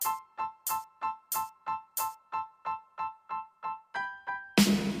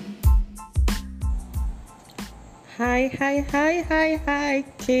Hi,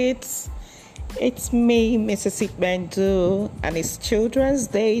 kids. It's me, Mrs. Ikbendu, and it's Children's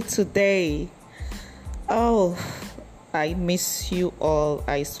Day today. Oh, I miss you all.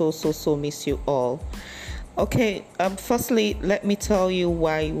 I so miss you all. Okay, firstly, let me tell you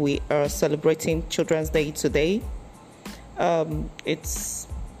why we are celebrating Children's Day today. It's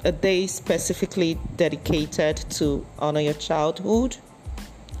a day specifically dedicated to honor your childhood,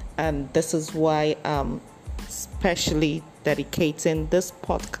 and this is why I'm specially dedicating this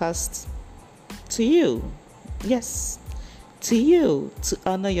podcast to you. Yes, to you, to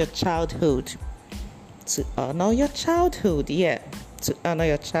honor your childhood. To honor your childhood, yeah, to honor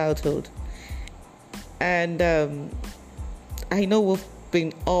your childhood. And I know we've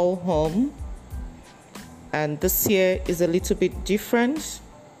been all home, and this year is a little bit different.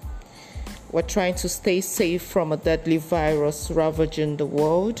 We're trying to stay safe from a deadly virus ravaging the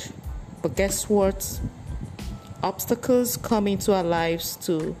world. But guess what? Obstacles come into our lives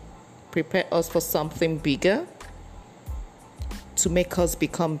to prepare us for something bigger, to make us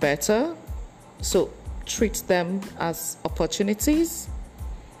become better. So treat them as opportunities,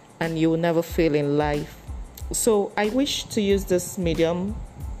 and you will never fail in life. So I wish to use this medium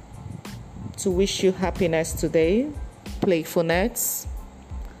to wish you happiness today, playfulness,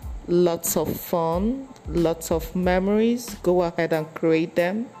 lots of fun, lots of memories. Go ahead and create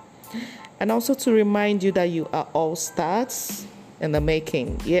them. And also to remind you that you are all stars in the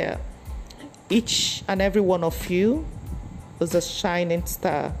making. Yeah. Each and every one of you is a shining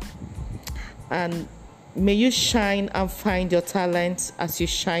star. And may you shine and find your talents as you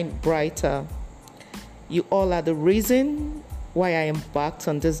shine brighter. You all are the reason why I embarked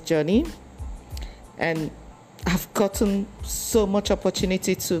on this journey. And I've gotten so much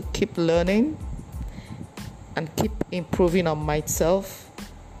opportunity to keep learning and keep improving on myself,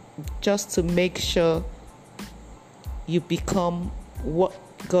 just to make sure you become what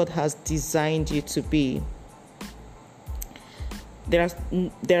God has designed you to be. There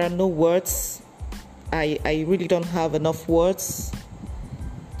are no words. I really don't have enough words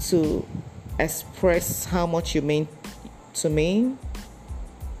to express how much you mean to me.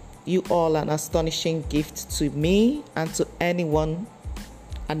 You all are an astonishing gift to me and to anyone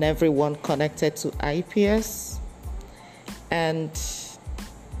and everyone connected to IPS. And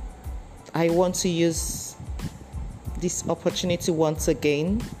I want to use this opportunity once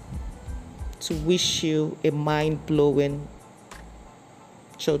again to wish you a mind-blowing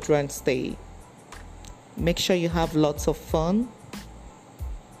Children's Day. Make sure you have lots of fun.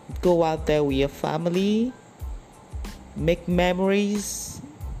 Go out there with your family. Make memories.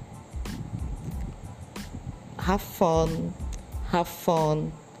 Have fun.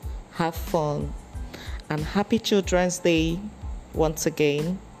 And happy Children's Day once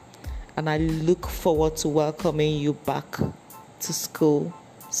again. And I look forward to welcoming you back to school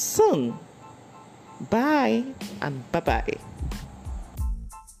soon. Bye and bye-bye.